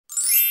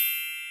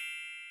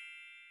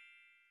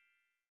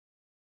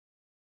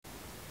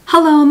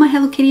Hello my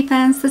Hello Kitty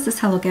fans, this is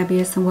Hello Gabby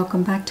and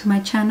welcome back to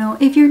my channel.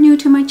 If you're new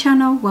to my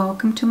channel,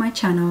 welcome to my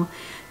channel.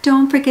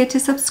 Don't forget to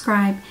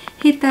subscribe,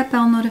 hit that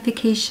bell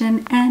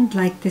notification and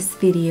like this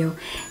video.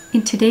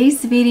 In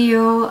today's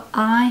video,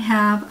 I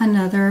have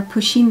another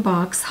Pusheen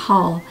Box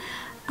haul.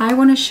 I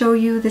want to show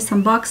you this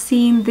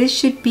unboxing. This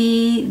should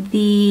be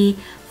the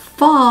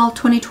fall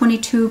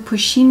 2022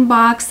 Pusheen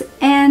Box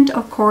and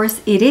of course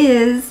it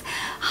is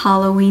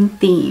Halloween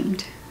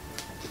themed.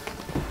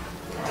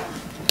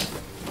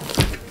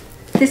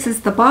 This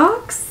is the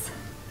box.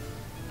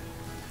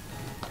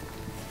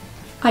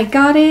 I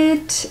got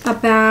it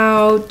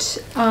about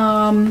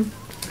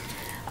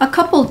a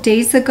couple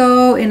days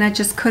ago and I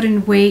just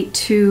couldn't wait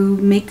to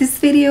make this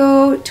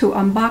video to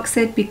unbox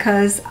it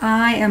because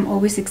I am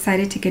always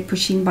excited to get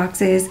Pusheen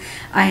boxes.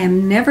 I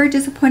am never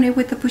disappointed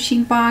with the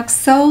Pusheen box,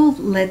 so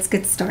let's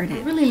get started.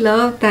 I really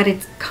love that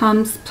it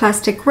comes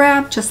plastic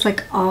wrapped just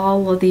like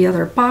all of the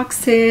other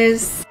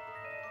boxes.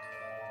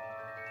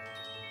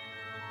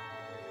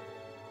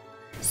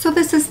 So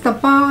this is the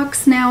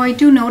box. Now I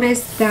do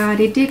notice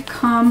that it did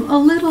come a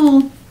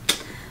little,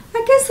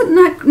 I guess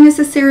not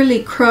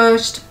necessarily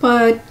crushed,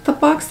 but the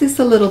box is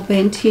a little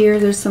bent here.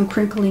 There's some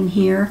crinkling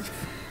here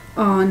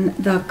on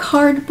the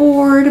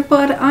cardboard,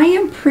 but I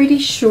am pretty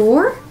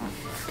sure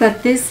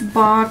that this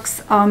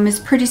box is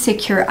pretty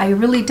secure. I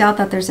really doubt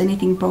that there's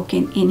anything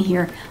broken in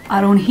here.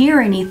 I don't hear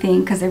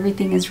anything because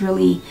everything is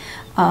really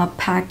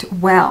packed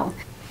well.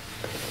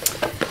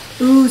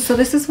 Ooh, so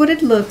this is what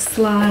it looks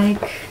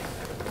like.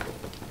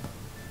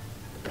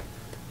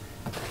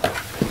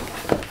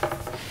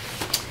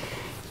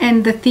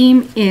 And the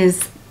theme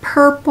is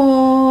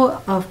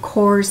purple, of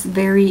course,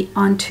 very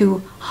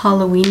onto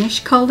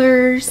Halloweenish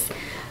colors.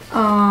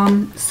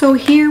 So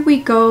here we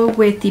go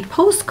with the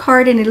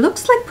postcard, and it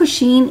looks like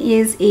Pusheen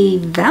is a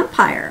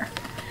vampire.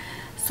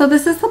 So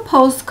this is the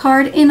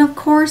postcard, and of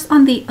course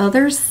on the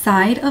other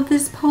side of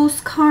this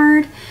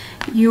postcard,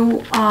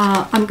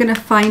 I'm gonna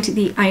find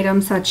the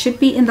items that should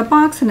be in the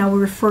box, and I will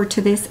refer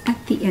to this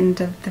at the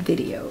end of the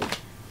video.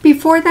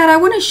 Before that, I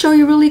want to show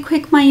you really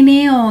quick my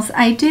nails.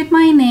 I did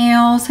my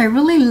nails. I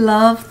really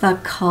love the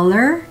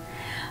color.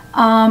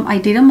 I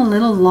did them a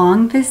little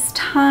long this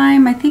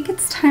time. I think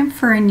it's time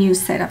for a new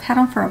set. I've had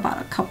them for about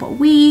a couple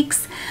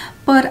weeks,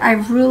 but I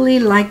really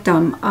liked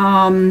them.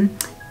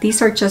 These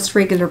are just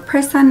regular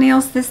press-on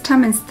nails this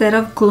time. Instead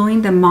of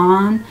gluing them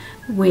on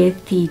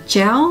with the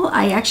gel,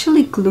 I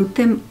actually glued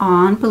them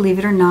on, believe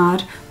it or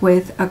not,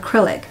 with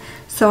acrylic.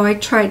 So I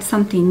tried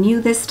something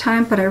new this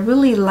time, but I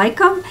really like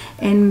them,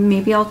 and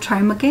maybe I'll try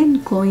them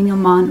again, gluing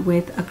them on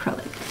with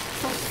acrylic.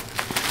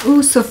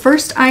 Ooh, so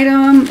first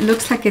item, it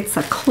looks like it's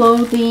a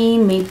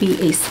clothing, maybe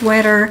a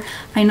sweater.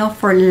 I know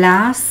for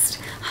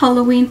last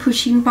Halloween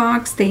Pusheen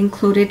box, they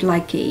included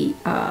like a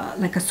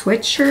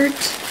sweatshirt.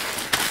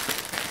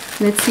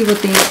 Let's see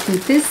what they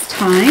include this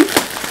time.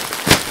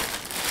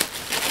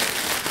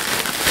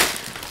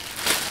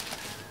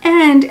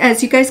 And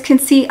as you guys can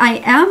see,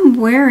 I am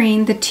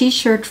wearing the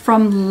t-shirt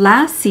from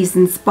last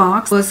season's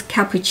box. It was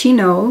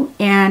Cappuccino,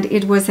 and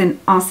it was an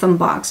awesome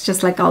box,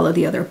 just like all of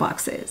the other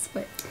boxes.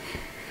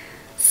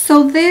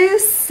 So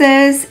this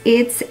says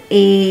it's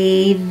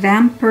a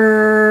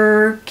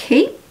vampire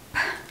cape.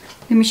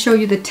 Let me show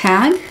you the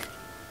tag.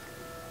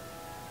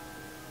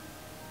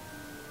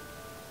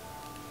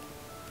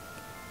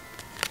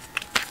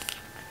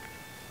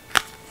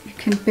 You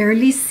can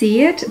barely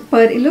see it,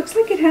 but it looks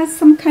like it has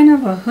some kind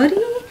of a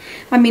hoodie.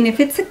 I mean, if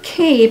it's a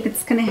cape,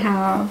 it's gonna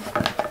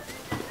have,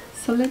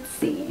 so let's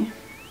see.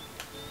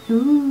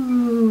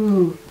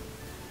 Ooh.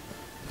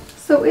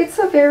 So it's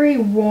a very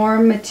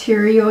warm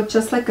material,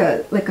 just like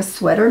a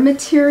sweater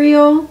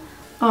material.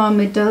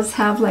 It does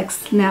have like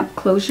snap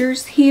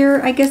closures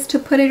here, I guess, to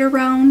put it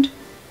around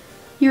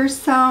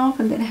yourself,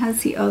 and then it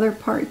has the other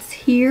parts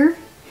here.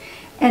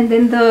 And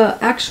then the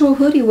actual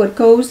hoodie, what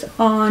goes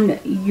on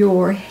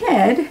your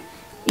head,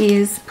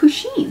 is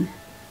Pusheen.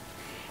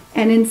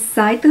 And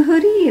inside the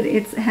hoodie,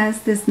 it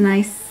has this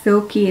nice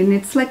silky, and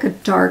it's like a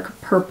dark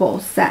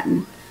purple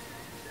satin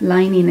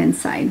lining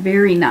inside.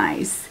 Very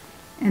nice.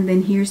 And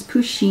then here's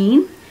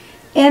Pusheen.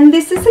 And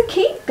this is a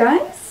cape,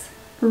 guys.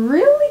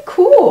 Really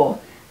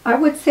cool. I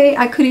would say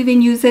I could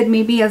even use it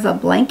maybe as a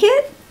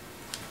blanket.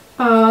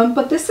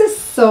 But this is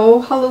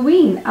so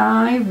Halloween.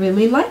 I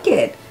really like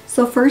it.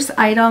 So first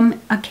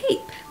item, a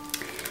cape.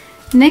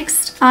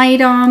 Next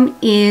item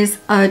is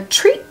a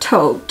treat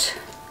tote.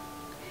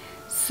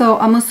 So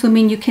I'm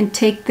assuming you can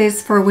take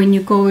this for when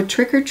you go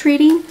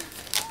trick-or-treating.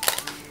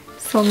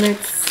 So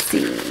let's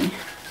see.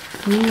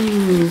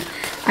 Ooh,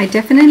 I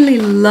definitely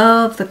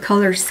love the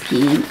color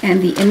scheme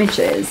and the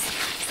images.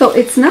 So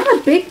it's not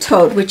a big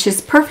tote, which is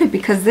perfect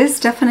because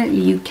this definitely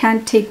you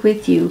can take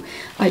with you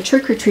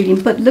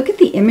trick-or-treating. But look at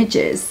the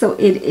images. So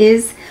it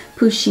is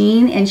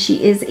Pusheen, and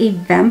she is a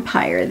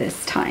vampire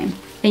this time.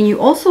 And you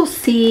also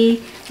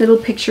see little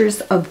pictures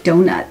of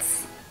donuts.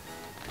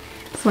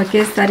 So I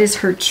guess that is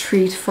her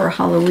treat for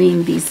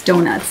Halloween, these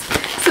donuts.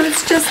 So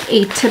it's just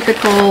a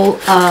typical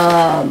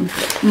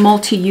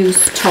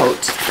multi-use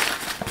tote.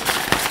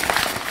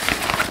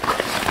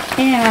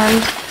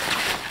 And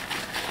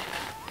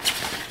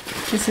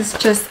this is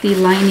just the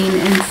lining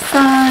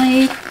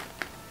inside.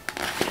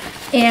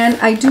 And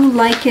I do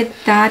like it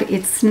that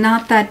it's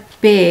not that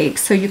big,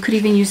 so you could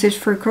even use it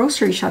for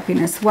grocery shopping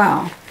as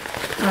well.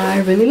 I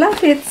really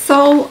like it.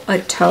 So a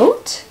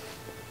tote.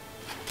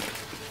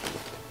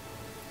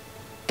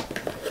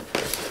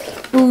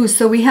 Ooh,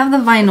 so we have the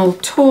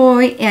vinyl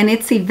toy, and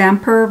it's a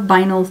vampire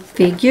vinyl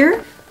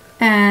figure.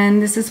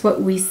 And this is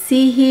what we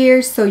see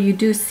here. So you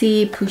do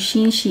see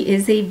Pusheen, she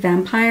is a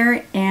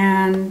vampire,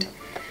 and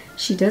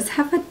she does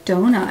have a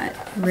donut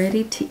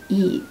ready to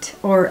eat.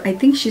 Or I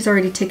think she's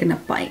already taken a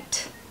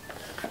bite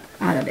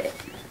out of it.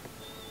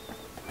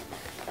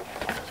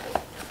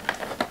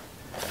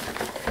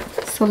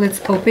 So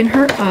let's open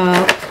her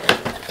up.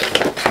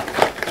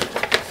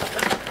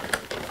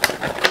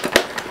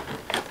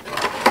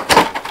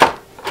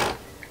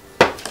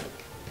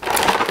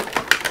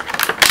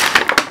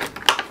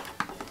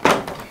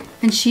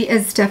 And she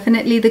is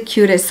definitely the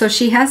cutest. So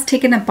she has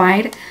taken a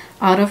bite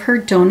out of her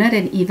donut,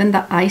 and even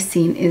the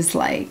icing is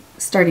like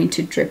starting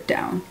to drip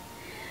down.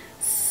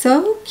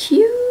 So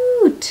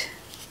cute.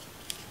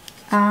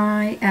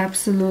 I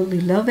absolutely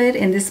love it,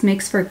 and this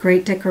makes for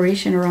great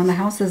decoration around the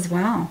house as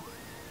well.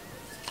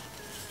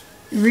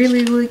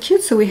 Really, really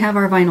cute. So we have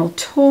our vinyl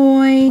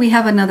toy. We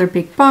have another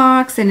big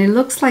box, and it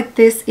looks like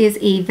this is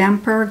a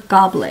vampire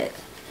goblet.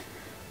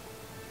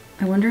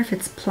 I wonder if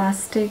it's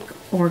plastic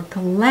or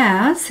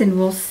glass, and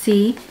we'll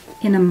see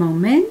in a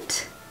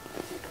moment.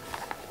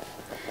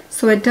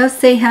 So it does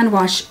say hand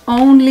wash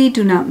only,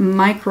 do not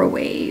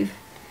microwave.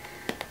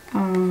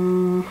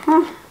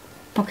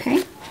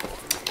 Okay.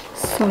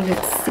 So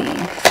let's see.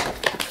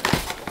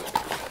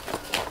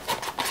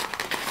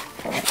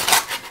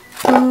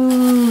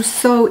 Ooh,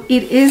 so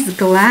it is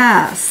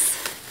glass.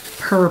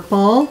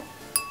 Purple.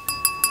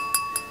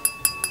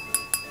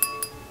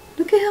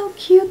 Look at how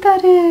cute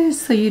that is.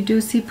 So you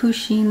do see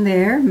Pusheen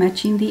there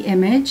matching the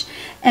image.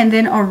 And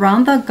then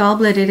around the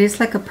goblet, it is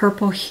like a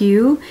purple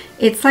hue.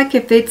 It's like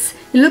if it's,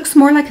 it looks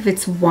more like if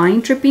it's wine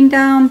dripping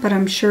down, but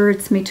I'm sure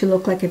it's made to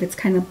look like if it's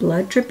kind of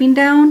blood dripping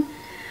down.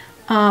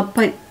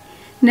 But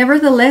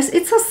nevertheless,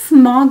 it's a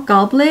small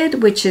goblet,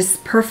 which is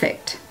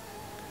perfect.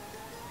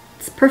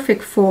 It's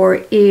perfect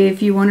for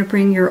if you want to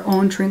bring your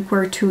own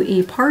drinkware to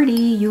a party,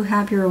 you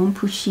have your own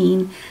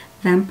Pusheen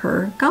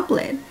vampire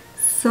goblet.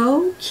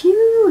 So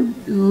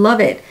cute. Love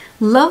it.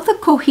 Love the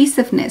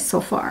cohesiveness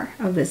so far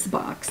of this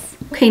box.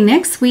 Okay,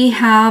 next we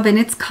have, and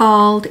it's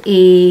called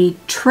a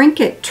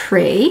trinket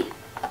tray.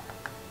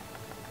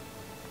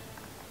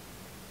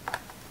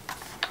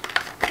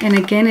 And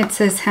again, it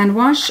says hand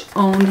wash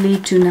only,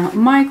 do not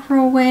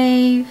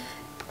microwave.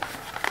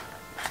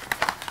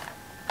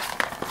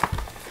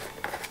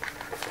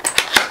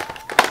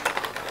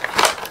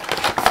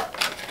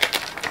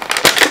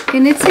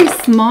 And it's a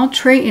small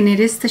tray, and it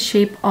is the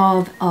shape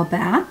of a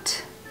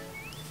bat.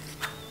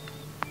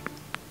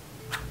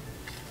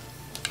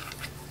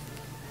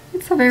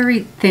 It's a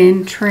very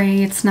thin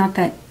tray. It's not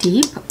that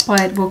deep,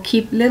 but we'll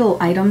keep little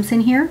items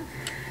in here.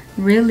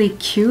 Really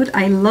cute.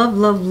 I love,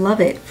 love, love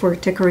it for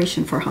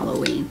decoration for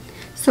Halloween.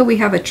 So we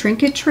have a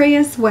trinket tray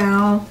as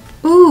well.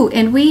 Ooh,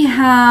 and we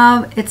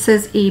have, it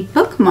says a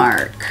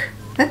bookmark.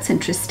 That's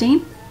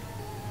interesting.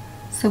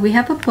 So we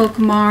have a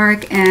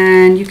bookmark,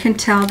 and you can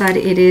tell that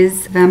it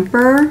is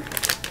vampire.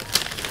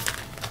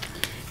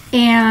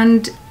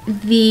 And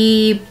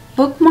the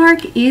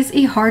bookmark is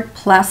a hard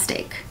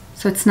plastic,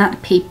 so it's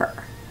not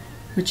paper,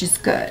 which is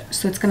good.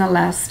 So it's gonna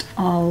last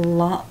a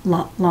lot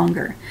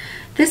longer.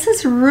 This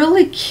is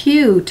really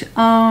cute.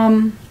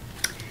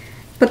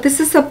 But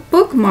this is a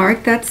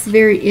bookmark. That's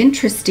very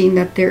interesting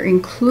that they're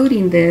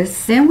including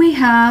this. Then we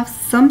have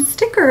some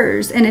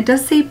stickers, and it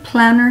does say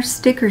planner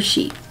sticker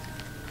sheet.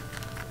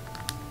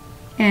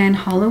 And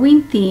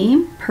Halloween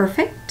theme,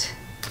 perfect.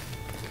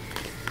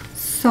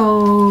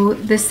 So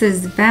this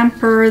is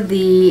vampire.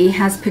 It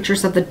has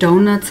pictures of the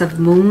donuts, of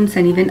moons,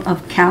 and even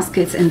of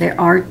caskets, and there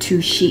are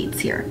 2 sheets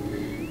here.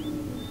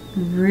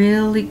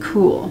 Really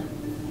cool.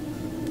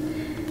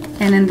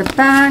 And in the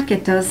back,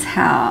 it does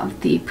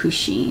have the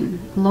Pusheen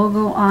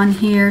logo on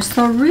here.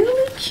 So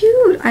really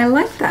cute. I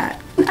like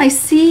that. I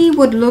see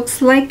what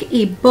looks like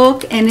a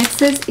book, and it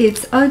says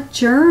it's a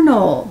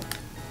journal.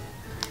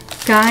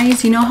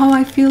 Guys, you know how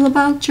I feel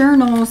about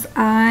journals.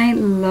 I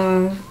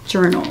love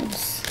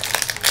journals.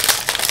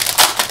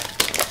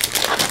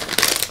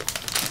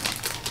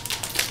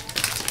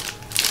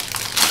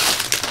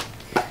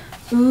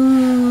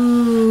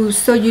 Ooh,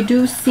 so you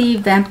do see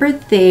vampire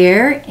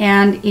there,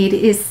 and it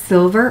is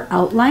silver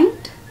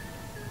outlined.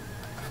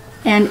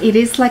 And it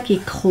is like a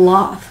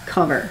cloth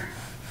cover.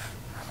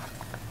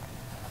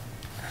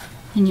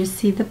 And you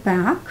see the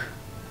back.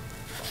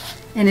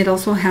 And it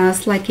also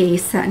has like a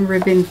satin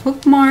ribbon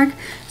bookmark.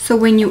 So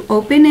when you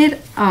open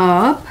it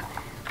up,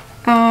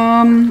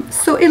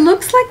 so it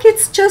looks like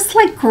it's just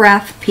like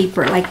graph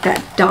paper, like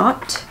that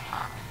dot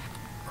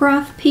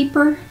graph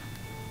paper.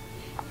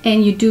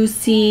 And you do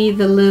see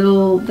the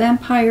little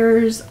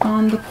vampires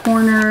on the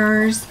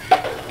corners,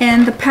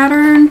 and the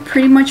pattern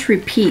pretty much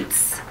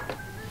repeats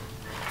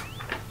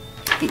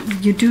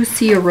you do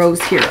see a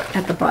rose here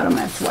at the bottom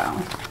as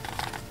well.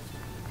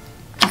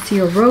 You see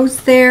a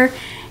rose there.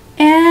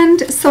 And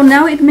so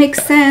now it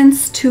makes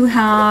sense to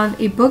have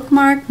a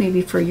bookmark,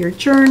 maybe for your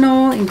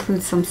journal,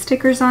 include some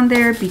stickers on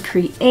there, be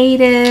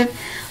creative.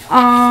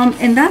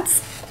 And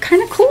that's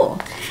kind of cool.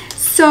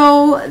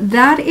 So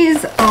that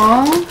is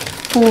all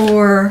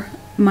for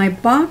my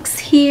box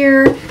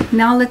here.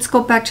 Now let's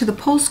go back to the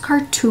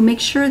postcard to make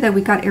sure that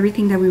we got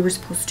everything that we were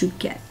supposed to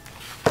get.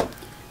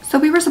 So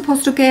we were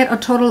supposed to get a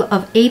total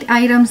of 8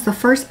 items. The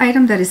first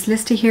item that is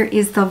listed here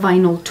is the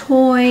vinyl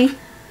toy.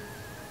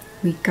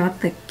 We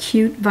got the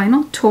cute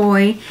vinyl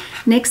toy.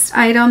 Next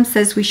item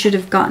says we should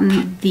have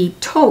gotten the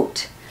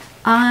tote.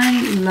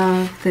 I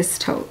love this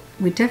tote.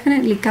 We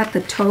definitely got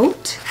the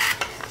tote.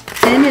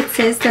 Then it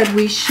says that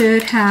we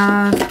should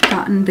have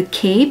gotten the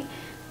cape.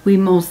 We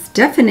most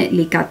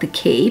definitely got the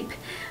cape.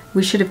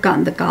 We should have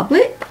gotten the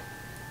goblet.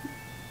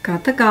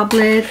 Got the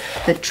goblet.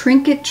 The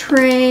trinket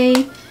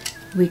tray.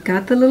 We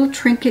got the little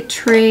trinket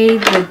tray.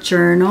 The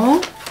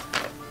journal.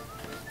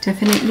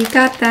 Definitely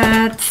got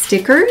that.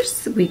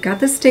 Stickers. We got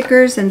the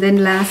stickers. And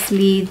then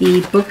lastly,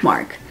 the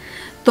bookmark.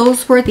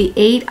 Those were the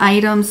 8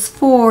 items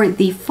for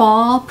the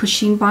fall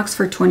Pusheen box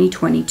for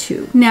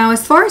 2022. Now,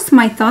 as far as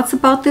my thoughts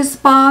about this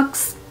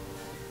box,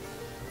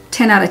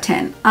 10 out of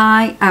 10.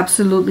 I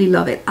absolutely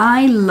love it.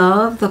 I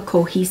love the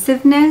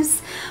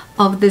cohesiveness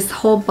of this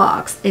whole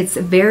box. It's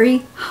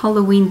very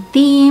Halloween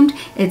themed.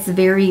 It's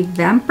very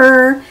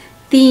vampire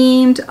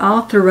themed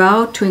all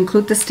throughout, to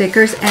include the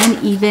stickers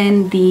and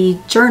even the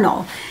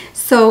journal.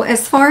 So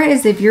as far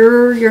as if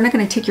you're not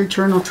going to take your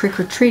journal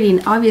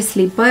trick-or-treating,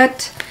 obviously,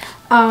 but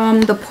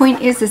the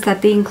point is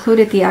that they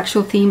included the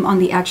actual theme on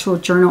the actual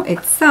journal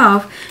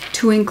itself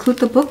to include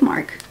the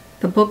bookmark.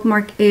 The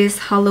bookmark is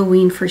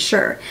Halloween for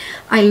sure.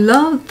 I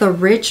love the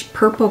rich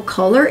purple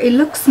color. It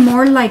looks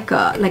more like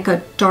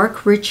a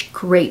dark rich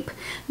grape.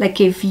 Like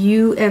if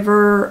you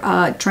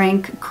ever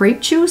drank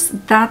grape juice,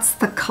 that's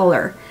the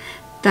color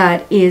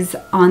that is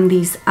on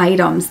these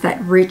items,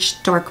 that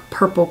rich dark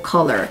purple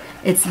color.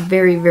 It's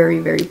very, very,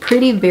 very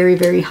pretty, very,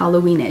 very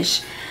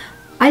Halloweenish.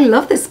 I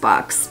love this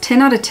box.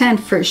 10 out of 10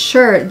 for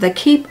sure. The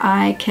cape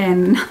I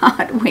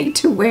cannot wait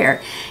to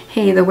wear.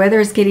 Hey, the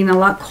weather is getting a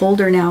lot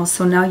colder now,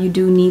 so now you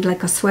do need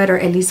like a sweater.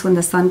 At least when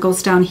the sun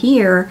goes down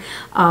here,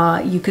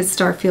 you could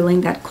start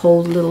feeling that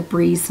cold little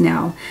breeze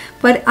now.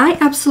 But I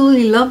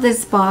absolutely love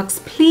this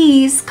box.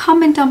 Please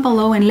comment down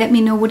below and let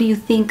me know, what do you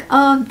think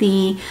of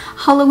the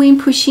Halloween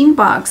Pusheen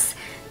box.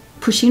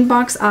 Pusheen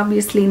box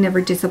obviously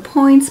never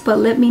disappoints, but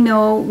let me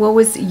know, what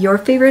was your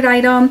favorite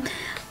item?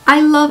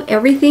 I love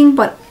everything,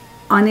 but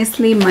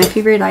honestly, my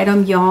favorite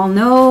item, y'all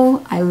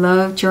know, I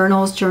love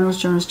journals,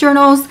 journals, journals,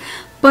 journals.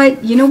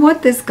 But you know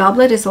what? This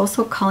goblet is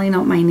also calling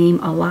out my name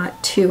a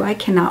lot too. I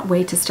cannot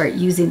wait to start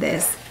using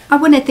this. I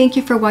want to thank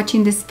you for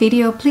watching this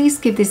video. Please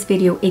give this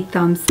video a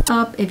thumbs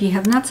up. If you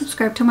have not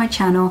subscribed to my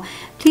channel,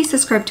 please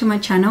subscribe to my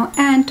channel,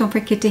 and don't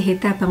forget to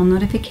hit that bell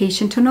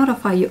notification to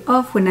notify you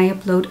of when I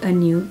upload a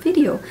new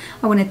video.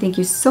 I want to thank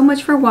you so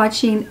much for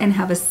watching, and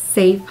have a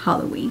safe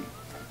Halloween.